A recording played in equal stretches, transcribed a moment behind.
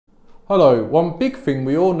Hello, one big thing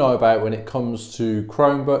we all know about when it comes to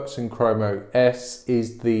Chromebooks and Chrome OS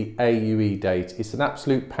is the AUE date. It's an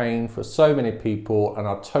absolute pain for so many people and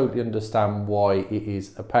I totally understand why it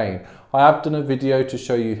is a pain. I have done a video to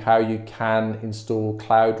show you how you can install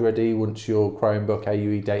Cloud Ready once your Chromebook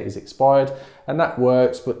AUE date is expired, and that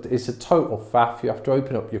works, but it's a total faff. You have to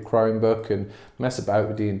open up your Chromebook and mess about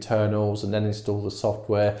with the internals and then install the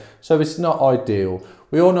software, so it's not ideal.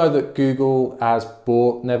 We all know that Google has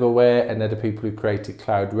bought Neverware and they're the people who created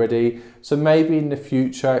Cloud Ready. So maybe in the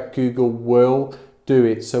future, Google will do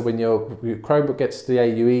it so when your Chromebook gets to the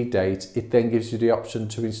AUE date, it then gives you the option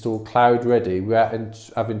to install Cloud Ready without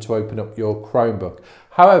having to open up your Chromebook.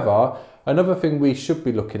 However, another thing we should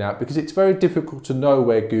be looking at, because it's very difficult to know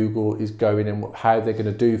where Google is going and how they're going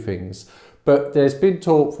to do things, but there's been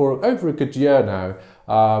talk for over a good year now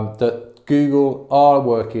that Google are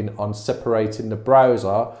working on separating the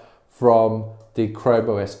browser from the Chrome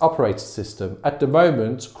OS operating system. At the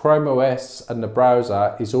moment, Chrome OS and the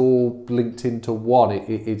browser is all linked into one.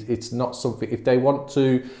 It's not something, if they want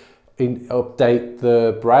to update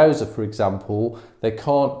the browser, for example, they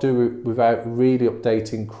can't do it without really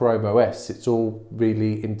updating Chrome OS. It's all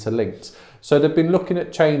really interlinked. So they've been looking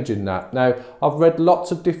at changing that. Now, I've read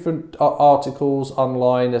lots of different articles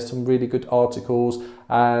online. There's some really good articles,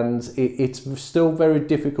 and it's still very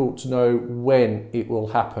difficult to know when it will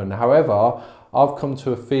happen. However, I've come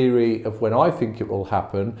to a theory of when I think it will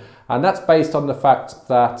happen, and that's based on the fact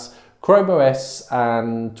that Chrome OS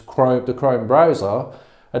and the Chrome browser,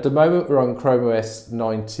 at the moment we're on Chrome OS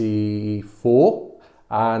 94,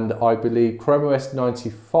 and I believe Chrome OS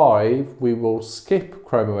 95, we will skip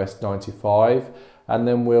Chrome OS 95 and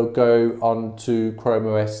then we'll go on to Chrome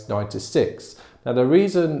OS 96. Now the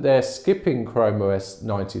reason they're skipping Chrome OS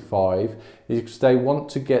 95 is because they want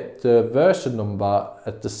to get the version number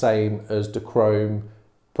at the same as the Chrome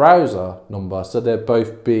browser number, so they'll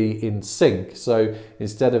both be in sync. So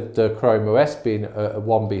instead of the Chrome OS being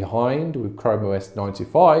one behind with Chrome OS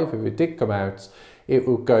 95, if it did come out, it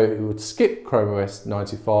would skip Chrome OS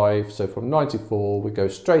 95. So from 94 we go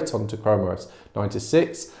straight on to Chrome OS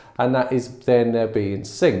 96, and that is then they'll be in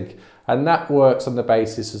sync. And that works on the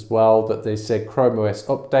basis as well that they said Chrome OS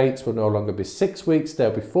updates will no longer be 6 weeks,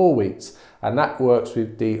 they'll be 4 weeks. And that works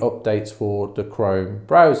with the updates for the Chrome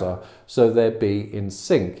browser, so they'll be in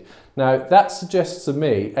sync. Now that suggests to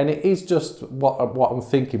me, and it is just what I'm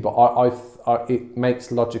thinking, but it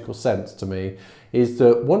makes logical sense to me, is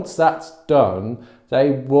that once that's done, they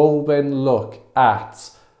will then look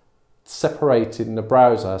at separating the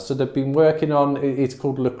browser. So they've been working on, it's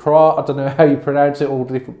called LaCroix, I don't know how you pronounce it, all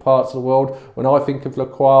the different parts of the world. When I think of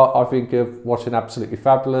LaCroix, I think of watching Absolutely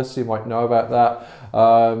Fabulous. You might know about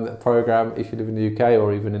that program if you live in the UK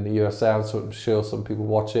or even in the USA, so I'm sure some people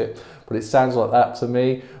watch it, but it sounds like that to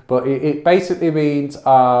me. But it basically means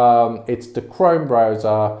it's the Chrome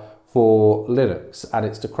browser for Linux, and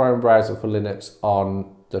it's the Chrome browser for Linux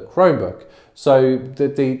on the Chromebook. So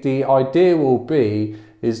the idea will be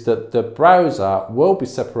is that the browser will be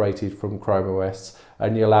separated from Chrome OS,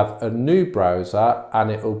 and you'll have a new browser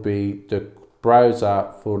and it will be the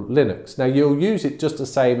browser for Linux. Now you'll use it just the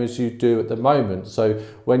same as you do at the moment. So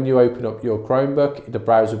when you open up your Chromebook, the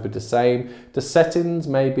browser will be the same. The settings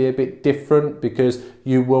may be a bit different because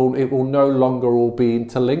it will no longer all be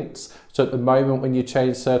interlinked. So at the moment when you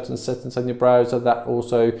change certain settings on your browser,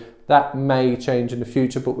 that may change in the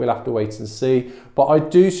future, but we'll have to wait and see. But I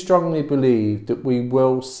do strongly believe that we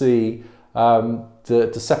will see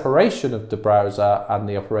the separation of the browser and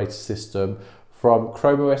the operating system from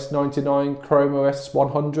Chrome OS 99, Chrome OS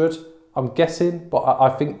 100. I'm guessing, but I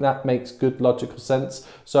think that makes good logical sense.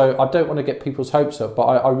 So I don't want to get people's hopes up, but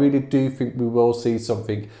I really do think we will see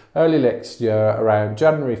something early next year around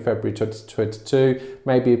January, February 2022,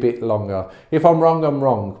 maybe a bit longer. If I'm wrong, I'm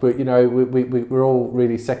wrong, but you know, we're all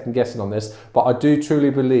really second guessing on this, but I do truly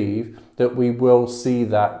believe that we will see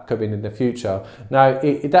that coming in the future. Now,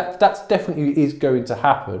 that's definitely is going to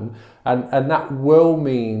happen, and that will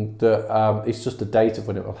mean that it's just a date of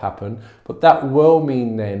when it will happen, but that will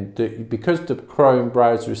mean then that because the Chrome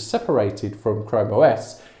browser is separated from Chrome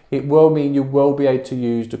OS, it will mean you will be able to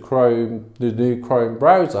use the new Chrome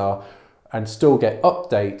browser and still get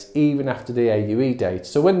updates even after the AUE date.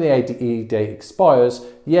 So when the AUE date expires,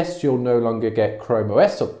 yes, you'll no longer get Chrome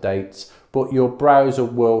OS updates, but your browser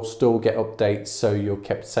will still get updates, so you're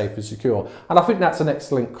kept safe and secure. And I think that's an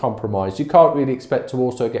excellent compromise. You can't really expect to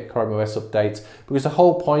also get Chrome OS updates, because the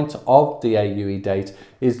whole point of the AUE date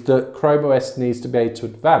is that Chrome OS needs to be able to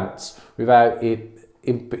advance without it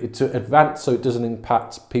to advance so it doesn't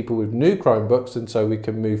impact people with new Chromebooks, and so we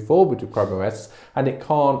can move forward with Chrome OS. And it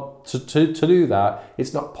can't, to do that,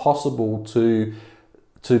 it's not possible to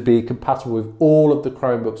be compatible with all of the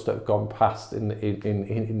Chromebooks that have gone past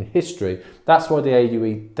in history. That's why the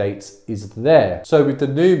AUE date is there. So with the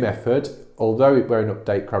new method, although it won't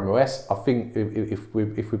update Chrome OS, I think if we're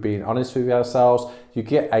being honest with ourselves, you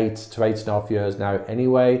get 8 to 8.5 years now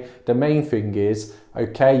anyway. The main thing is,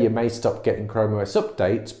 okay, you may stop getting Chrome OS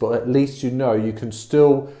updates, but at least you know you can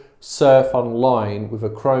still surf online with a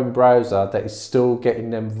Chrome browser that is still getting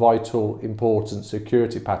them vital, important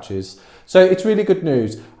security patches. So it's really good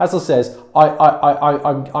news. As I says,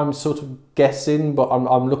 I'm sort of guessing, but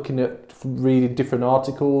I'm looking at reading different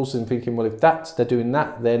articles and thinking, well, if they're doing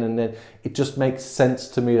that then, and then it just makes sense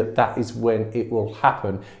to me that that is when it will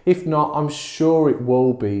happen. If not, I'm sure it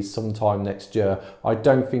will be sometime next year. I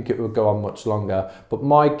don't think it will go on much longer, but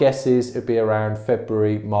my guess is it'll be around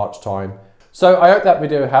February, March time. So I hope that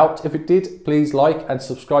video helped. If it did, please like and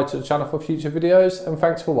subscribe to the channel for future videos, and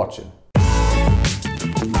thanks for watching.